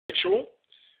ritual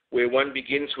where one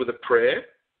begins with a prayer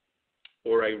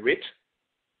or a rite,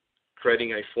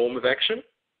 creating a form of action.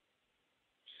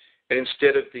 And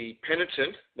instead of the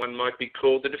penitent, one might be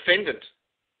called the defendant.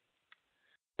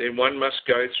 Then one must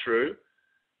go through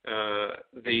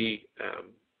the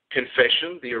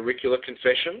confession, the auricular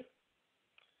confession,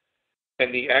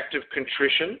 and the act of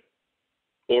contrition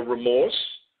or remorse,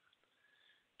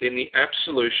 then the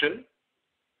absolution,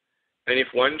 and if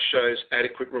one shows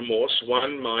adequate remorse,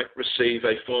 one might receive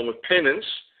a form of penance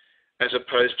as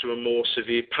opposed to a more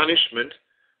severe punishment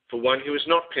for one who is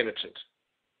not penitent.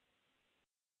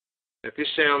 If this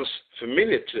sounds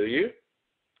familiar to you,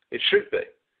 it should be,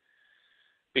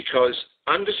 because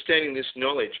understanding this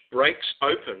knowledge breaks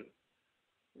open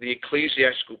the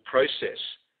ecclesiastical process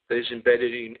that is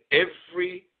embedded in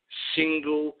every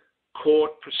single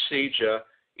court procedure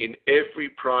in every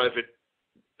private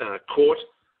court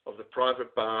of the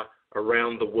private bar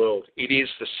around the world. It is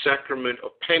the sacrament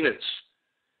of penance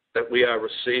that we are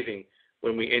receiving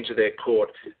when we enter their court.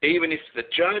 Even if the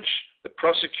judge, the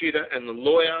prosecutor, and the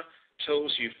lawyer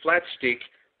tells you flat stick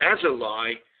as a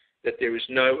lie that there is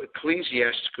no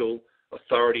ecclesiastical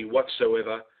authority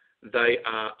whatsoever, they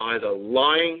are either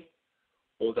lying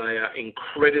or they are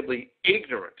incredibly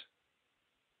ignorant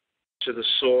to the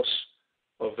source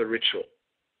of the ritual.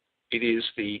 It is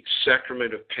the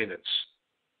sacrament of penance.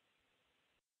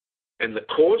 And the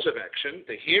cause of action,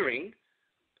 the hearing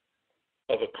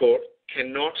of a court,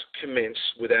 cannot commence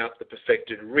without the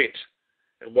perfected writ.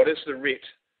 And what is the writ?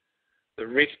 The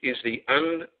writ is the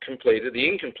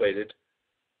incompleted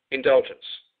indulgence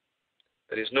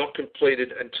that is not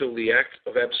completed until the act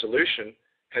of absolution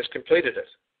has completed it.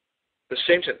 The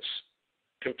sentence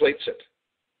completes it,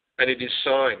 and it is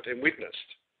signed and witnessed.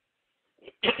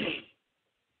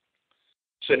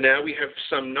 So now we have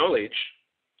some knowledge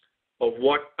of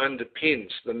what underpins,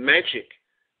 the magic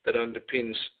that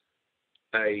underpins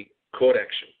a court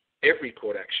action, every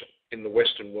court action in the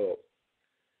Western world,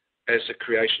 as the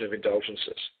creation of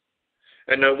indulgences.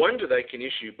 And no wonder they can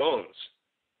issue bonds,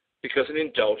 because an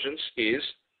indulgence is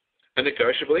a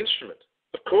negotiable instrument.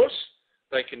 Of course,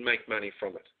 they can make money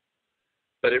from it,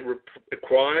 but it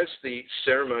requires the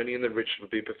ceremony and the ritual to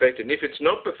be perfected. And if it's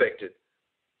not perfected,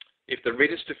 if the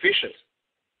writ is deficient,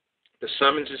 the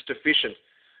summons is deficient,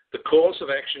 the cause of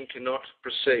action cannot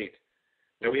proceed.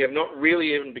 Now, we have not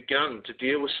really even begun to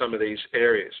deal with some of these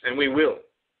areas, and we will.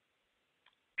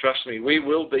 Trust me, we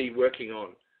will be working on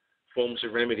forms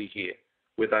of remedy here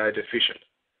where they are deficient,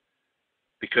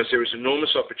 because there is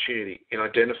enormous opportunity in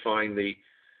identifying the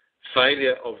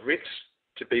failure of writs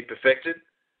to be perfected,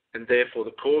 and therefore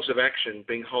the cause of action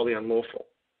being wholly unlawful.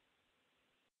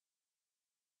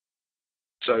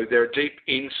 So there are deep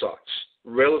insights,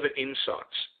 relevant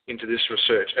insights into this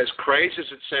research. As crazy as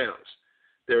it sounds,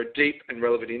 there are deep and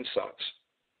relevant insights.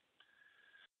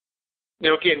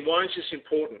 Now again, why is this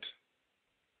important?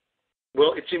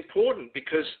 Well, it's important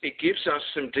because it gives us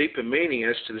some deeper meaning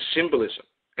as to the symbolism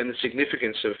and the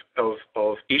significance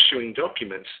of issuing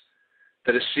documents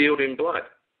that are sealed in blood,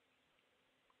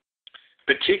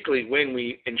 particularly when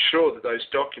we ensure that those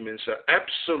documents are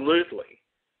absolutely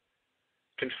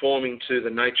conforming to the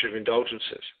nature of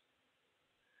indulgences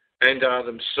and are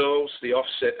themselves the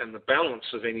offset and the balance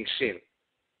of any sin.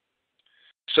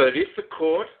 So that if the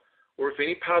court or if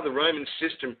any part of the Roman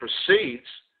system proceeds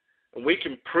and we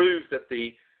can prove that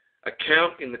the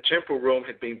account in the temporal realm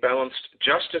had been balanced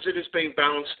just as it is being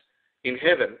balanced in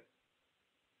heaven,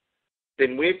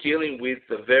 then we're dealing with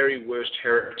the very worst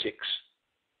heretics.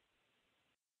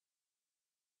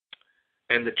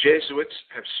 And the Jesuits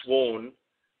have sworn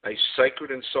a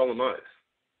sacred and solemn oath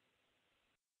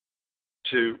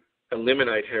to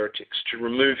eliminate heretics, to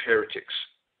remove heretics.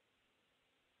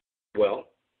 Well,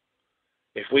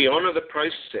 if we honour the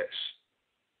process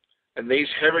and these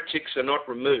heretics are not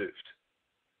removed,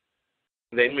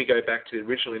 then we go back to the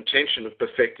original intention of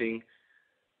perfecting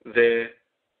their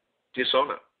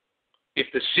dishonour. If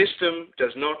the system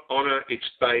does not honour its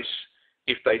base,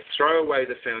 if they throw away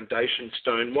the foundation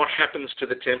stone, what happens to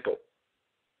the temple?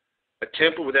 A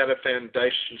temple without a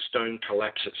foundation stone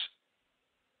collapses.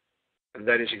 And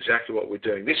that is exactly what we're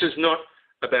doing. This is not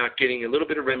about getting a little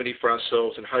bit of remedy for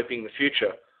ourselves and hoping in the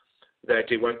future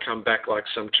that it won't come back like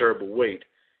some terrible weed.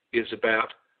 It is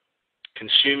about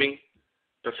consuming,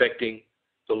 perfecting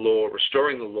the law,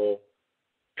 restoring the law,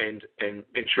 and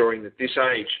ensuring that this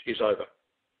age is over.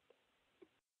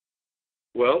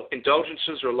 Well,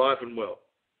 indulgences are alive and well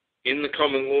in the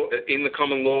common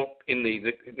law, in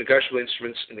the negotiable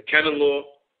instruments, in the canon law,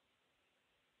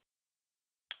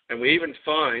 and we even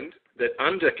find that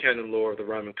under canon law of the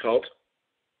Roman cult,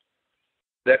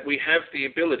 that we have the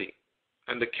ability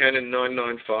under Canon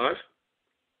 995,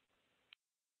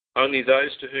 only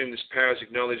those to whom this power is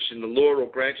acknowledged in the law or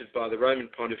granted by the Roman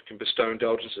Pontiff can bestow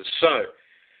indulgences. So,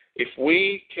 if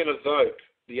we can evoke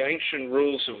the ancient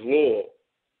rules of law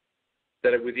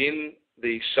that are within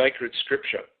the sacred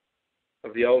scripture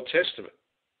of the Old Testament,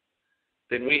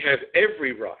 then we have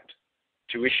every right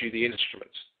to issue the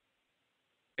instruments,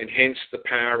 and hence the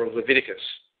power of Leviticus.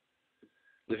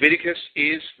 Leviticus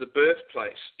is the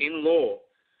birthplace in law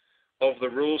of the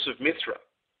rules of Mithra.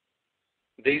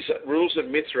 These rules of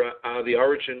Mithra are the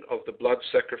origin of the blood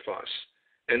sacrifice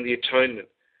and the atonement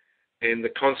and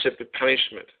the concept of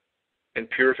punishment and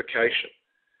purification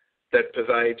that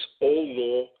pervades all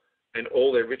law and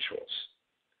all their rituals.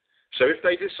 So if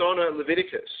they dishonour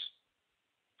Leviticus,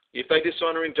 if they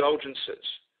dishonour indulgences,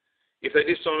 if they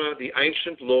dishonour the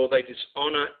ancient law, they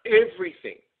dishonour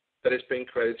everything that has been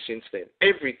created since then.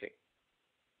 Everything.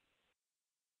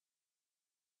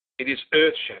 It is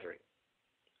earth-shattering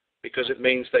because it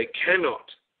means they cannot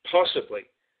possibly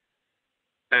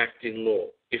act in law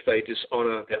if they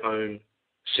dishonour their own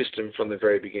system from the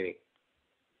very beginning.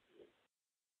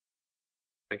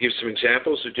 I give some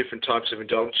examples of different types of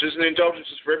indulgences, and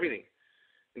indulgences for everything.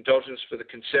 Indulgence for the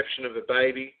conception of a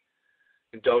baby,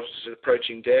 indulgences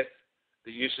approaching death,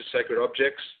 the use of sacred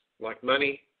objects like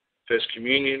money, First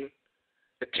Communion,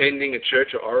 attending a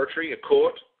church or oratory, a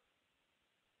court,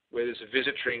 where there's a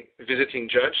visiting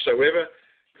judge. So wherever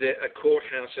a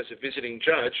courthouse has a visiting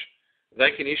judge,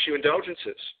 they can issue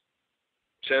indulgences.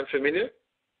 Sound familiar?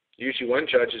 Usually one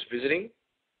judge is visiting. You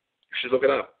should look it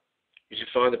up. You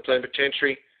should find the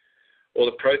plenipotentiary or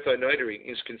the prothonotary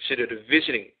is considered a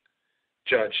visiting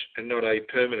judge and not a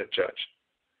permanent judge.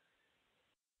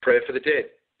 Prayer for the dead.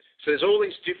 So there's all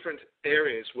these different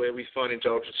areas where we find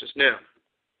indulgences. Now,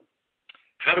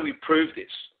 how do we prove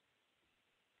this?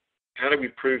 How do we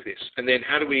prove this? And then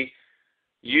how do we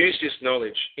use this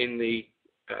knowledge in the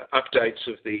updates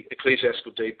of the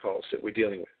ecclesiastical deed polls that we're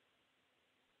dealing with?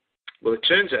 Well, it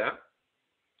turns out,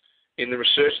 in the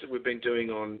research that we've been doing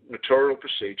on notarial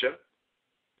procedure,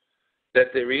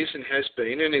 that there is and has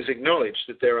been and is acknowledged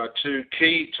that there are two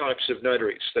key types of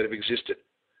notaries that have existed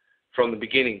from the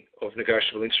beginning of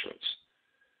negotiable instruments.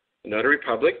 The notary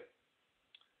public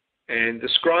and the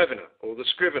scrivener or the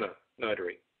scrivener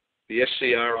notary, the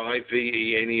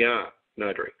scrivener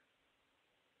notary.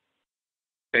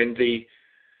 And the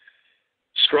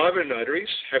scrivener notaries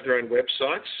have their own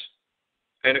websites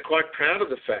and are quite proud of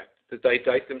the fact that they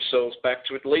date themselves back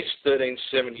to at least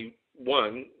 1371,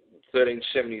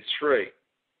 1373.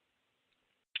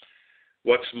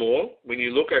 What's more, when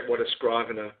you look at what a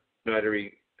scrivener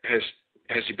notary has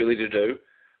the ability to do,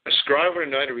 a scrivener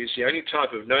notary is the only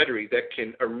type of notary that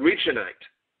can originate,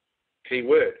 key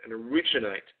word, and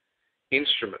originate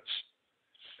instruments.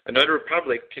 A notary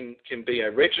public can be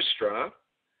a registrar,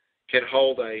 can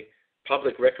hold a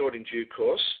public record in due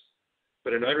course,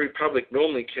 but a notary public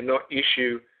normally cannot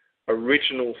issue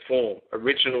original form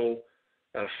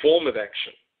of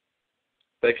action.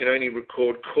 They can only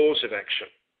record cause of action.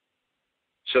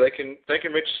 So they can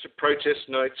register protest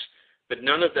notes, but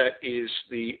none of that is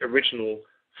the original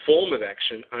form of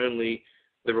action, only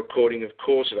the recording of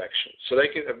cause of action. So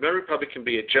a notary public can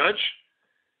be a judge,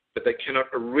 but they cannot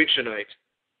originate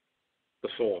the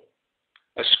form.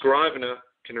 A scrivener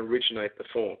can originate the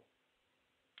form.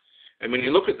 And when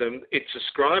you look at them, it's the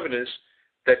scriveners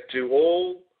that do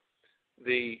all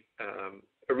the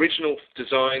original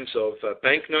designs of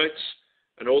banknotes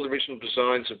and all the original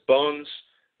designs of bonds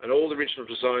and all the original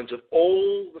designs of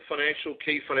all the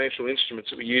key financial instruments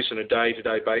that we use on a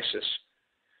day-to-day basis.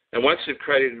 And once they've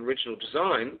created an original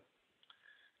design,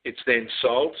 it's then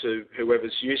sold to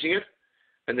whoever's using it,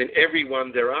 and then every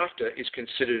one thereafter is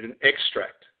considered an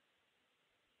extract.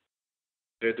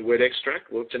 Heard the word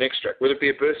extract? Well, it's an extract. Whether it be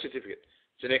a birth certificate,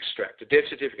 it's an extract. A death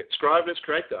certificate. Scriveners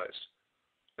create those.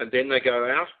 And then they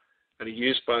go out and are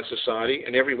used by society,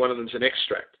 and every one of them is an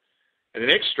extract. And an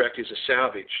extract is a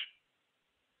salvage.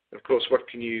 And of course, what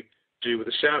can you do with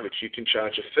a salvage? You can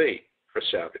charge a fee for a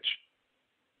salvage.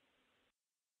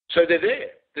 So they're there.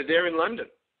 They're there in London.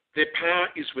 Their power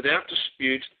is without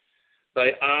dispute.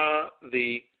 They are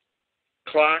the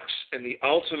clerks and the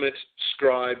ultimate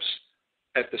scribes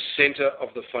at the center of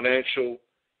the financial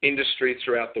industry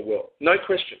throughout the world. No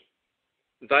question.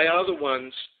 They are the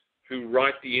ones who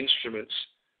write the instruments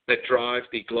that drive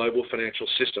the global financial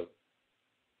system.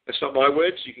 That's not my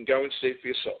words. You can go and see it for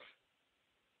yourself.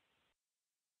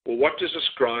 Well, what does a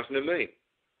scrivener mean?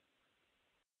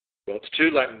 Well, it's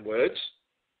two Latin words.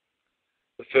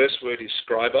 The first word is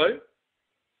scribo,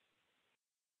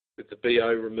 with the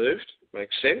BO removed.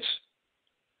 Makes sense.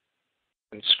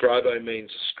 And scribo means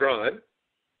a scribe.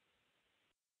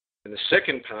 And the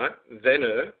second part,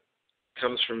 vener,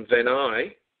 comes from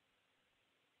venai,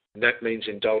 and that means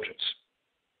indulgence.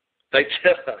 They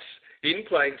tell us in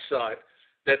plain sight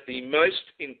that the most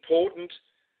important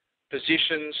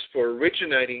positions for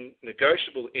originating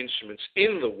negotiable instruments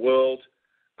in the world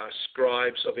are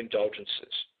scribes of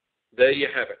indulgences. There you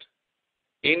have it.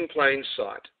 In plain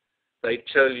sight, they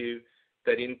tell you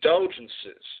that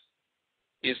indulgences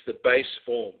is the base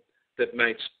form that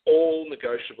makes all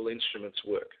negotiable instruments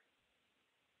work.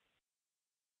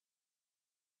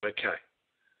 Okay.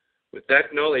 With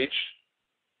that knowledge,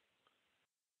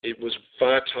 it was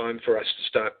far time for us to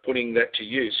start putting that to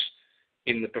use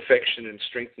in the perfection and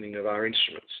strengthening of our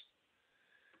instruments.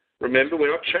 Remember,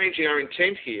 we're not changing our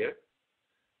intent here,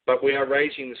 but we are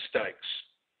raising the stakes.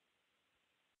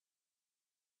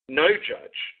 No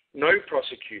judge, no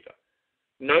prosecutor,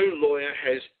 no lawyer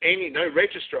no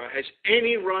registrar has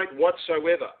any right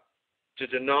whatsoever to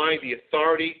deny the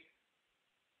authority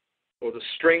or the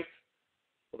strength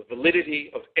or the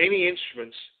validity of any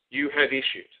instruments you have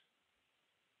issued.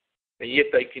 And yet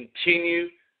they continue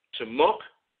to mock,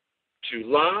 to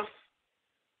laugh,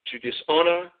 to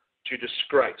dishonour, to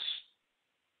disgrace.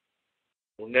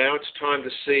 Well, now it's time to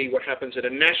see what happens at a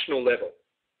national level,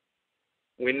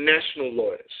 when national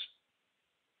lawyers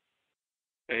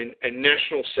and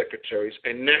national secretaries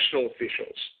and national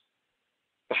officials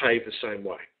behave the same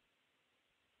way.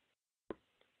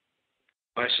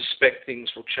 I suspect things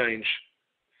will change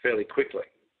fairly quickly.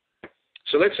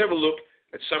 So let's have a look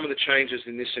at some of the changes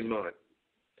in this in mind.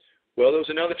 Well, there was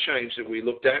another change that we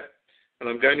looked at, and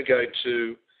I'm going to go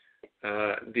to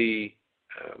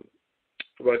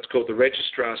what's called the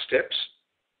registrar steps.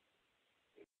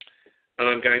 And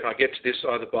I get to this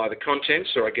either by the contents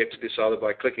or I get to this either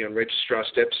by clicking on registrar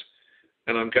steps.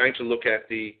 And I'm going to look at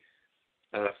the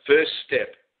first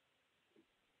step,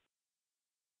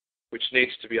 which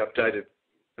needs to be updated.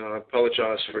 I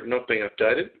apologise for it not being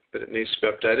updated, but it needs to be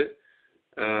updated.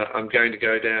 I'm going to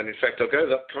go down. In fact, I'll go to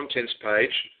the contents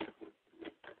page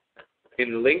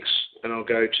in the links, and I'll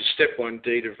go to step 1,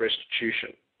 deed of restitution.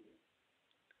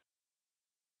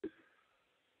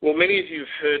 Well, many of you have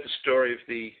heard the story of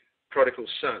the prodigal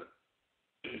son.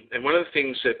 And one of the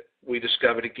things that we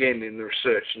discovered again in the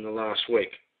research in the last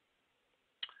week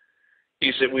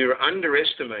is that we were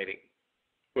underestimating,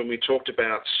 when we talked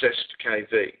about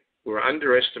CEST-KV, we were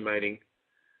underestimating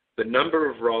the number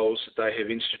of roles that they have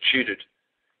instituted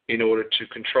in order to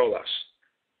control us.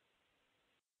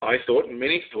 I thought, and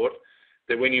many thought,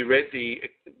 that when you read the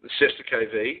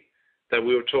CEST-KV, that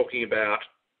we were talking about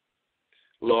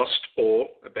lost or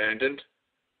abandoned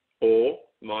or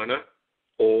minor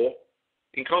or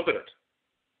incompetent.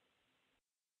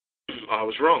 I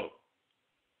was wrong.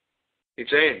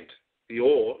 It's and. The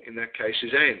or in that case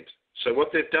is and. So what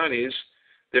they've done is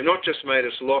they've not just made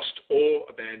us lost or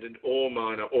abandoned or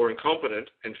minor or incompetent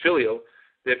and filial,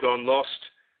 they've gone lost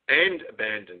and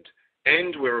abandoned,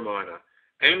 and we're a minor,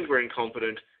 and we're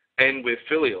incompetent, and we're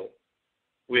filial.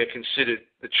 We are considered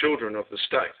the children of the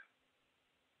state.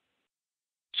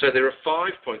 So there are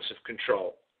 5 points of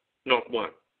control, not 1.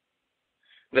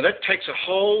 Now that takes a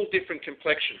whole different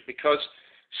complexion, because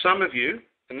some of you,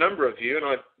 a number of you,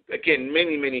 and again,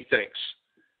 many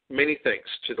thanks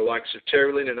to the likes of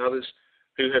Terry Lynn and others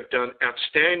who have done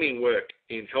outstanding work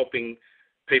in helping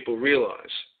people realise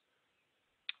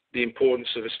the importance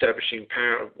of establishing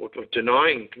power, of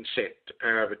denying consent to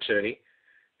power of attorney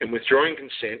and withdrawing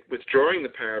consent, withdrawing the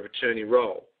power of attorney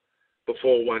role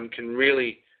before one can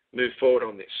really move forward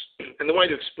on this. And the way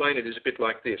to explain it is a bit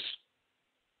like this.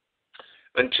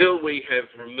 Until we have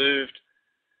removed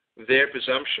their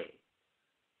presumption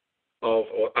or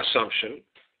assumption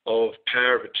of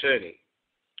power of attorney,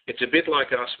 it's a bit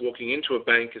like us walking into a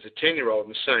bank as a 10-year-old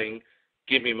and saying,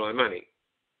 give me my money.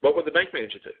 What would the bank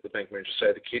manager do? The bank manager would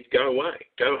say to the kid, go away,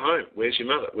 go home, where's your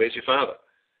mother, where's your father?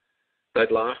 They'd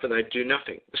laugh and they'd do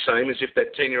nothing. The same as if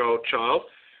that 10-year-old child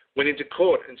went into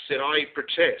court and said, I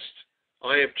protest,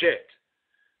 I object.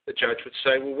 The judge would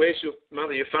say, well, where's your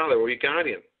mother, your father, or your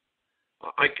guardian?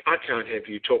 I can't have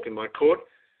you talk in my court.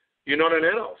 You're not an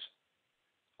adult.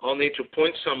 I'll need to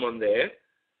appoint someone there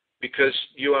because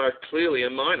you are clearly a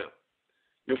minor.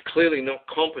 You're clearly not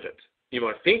competent. You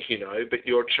might think you know, but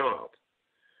you're a child.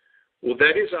 Well,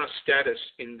 that is our status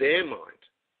in their mind,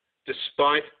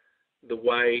 despite the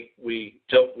way we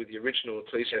dealt with the original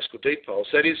ecclesiastical deed polls.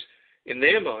 That is, in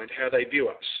their mind, how they view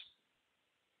us.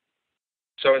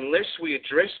 So unless we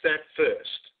address that first,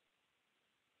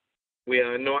 we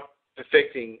are not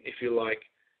perfecting, if you like,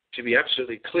 to be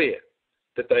absolutely clear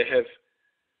that they have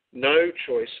no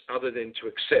choice other than to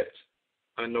accept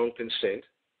our non-consent,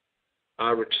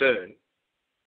 our return,